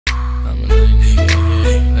I'm a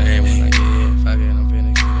nigga, lame when I get here. Fuck it, I'm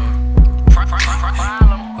finna get it.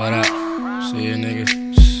 What up? See ya, nigga.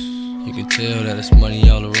 You can tell that it's money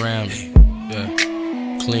all around me. Yeah.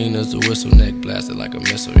 Clean as a whistle, neck blasted like a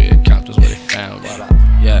missile. Yeah, Compton's where they found me.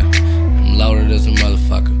 Yeah. I'm loaded as a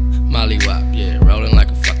motherfucker. Molly wop, yeah, rolling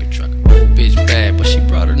like a fucking trucker. Bitch bad, but she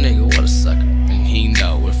brought her nigga, what a sucker. And he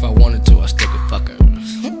know if I wanted to, I still could fuck her.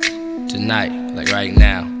 Tonight, like right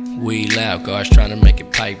now, we loud, guards trying to make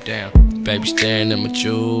it pipe down. Baby staring at my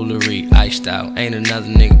jewelry, iced out. Ain't another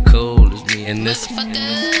nigga cool as me and this.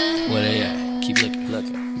 Where they at? Keep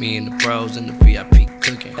looking. Me and the bros in the VIP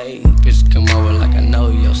cooking. Hey, bitch come over like I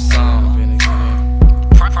know your song.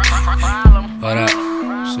 What up?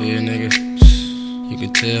 See ya, nigga. You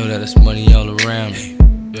can tell that it's money all around me.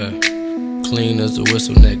 Yeah. Clean as a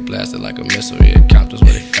whistle, neck blasted like a missile. Yeah, Compton's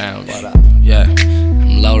where they found me. Yeah.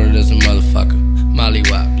 I'm loaded as a motherfucker. Molly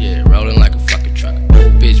wop, yeah, rolling like a fucking trucker.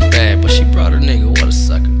 Bitch bad, but she brought her nigga, what a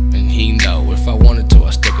sucker. And he know if I wanted to, I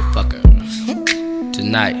still could fuck her.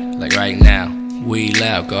 Tonight, like right now, we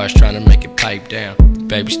loud, guards trying to make it pipe down.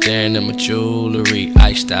 Baby staring at my jewelry,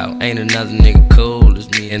 iced out. Ain't another nigga cool as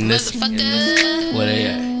me and this. Where they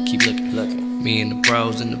at? Keep looking. Me and the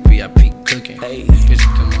bros in the VIP cooking. Hey, bitch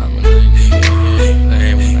come on, my nigga,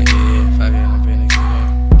 lame when I get here. Fuck it, I'm finna get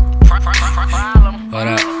it. What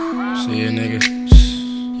up? See ya, nigga.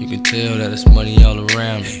 You can tell that it's money all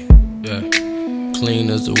around me. Yeah. Clean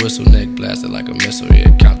as a whistle, neck blasted like a missile.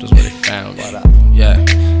 Yeah, Compton's where they found me. Yeah.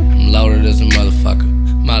 I'm loaded as a motherfucker.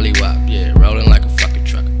 Molly wop, yeah, rolling like a fucking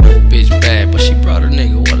trucker. Bitch bad, but she brought her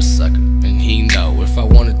nigga, what a sucker. And he know if I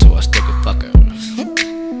wanted to, I still could fuck her.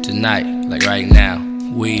 Tonight, like right now,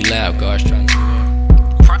 we loud, guards trying to get it.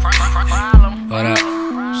 What up?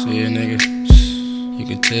 See ya, nigga. You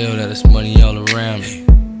can tell that it's money all around me.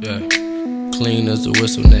 Yeah. Clean as a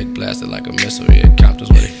whistle, neck blasted like a missile. Yeah, Compton's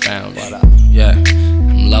where they found me. Yeah.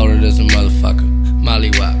 I'm loaded as a motherfucker.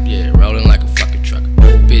 Molly wop, yeah, rolling like a fucking trucker.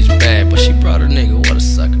 Bitch bad, but she brought her nigga, what a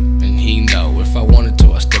sucker. And he know if I wanted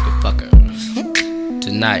to, I still could fuck her.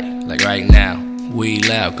 Tonight, like right now, we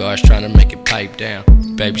loud, guards trying to make it pipe down.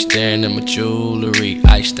 Baby staring at my jewelry,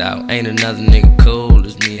 iced out. Ain't another nigga cool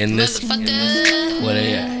as me and this. Where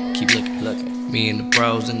they at? Keep looking. Me and the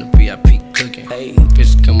bros in the VIP cooking. Hey,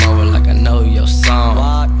 bitch come over like I know your song.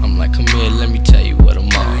 I'm like, come here, let me tell you what I'm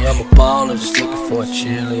on. I'm a baller, just looking for a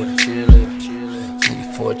cheerleader.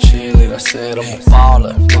 Looking for a cheerleader. I said I'm a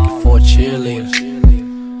baller, looking for a cheerleader.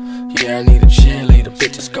 Yeah, I need a cheerleader.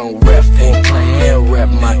 Bitches gon' rap for a play and rap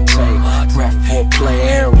my team. Rap for a play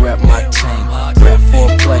and rap my team. Rap for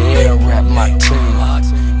a play and rap my team.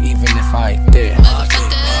 Even if I ain't there.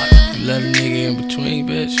 You let a nigga in between,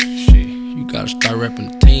 bitch. Shit, you gotta start rapping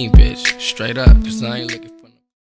the team, bitch. Straight up, cause I ain't looking for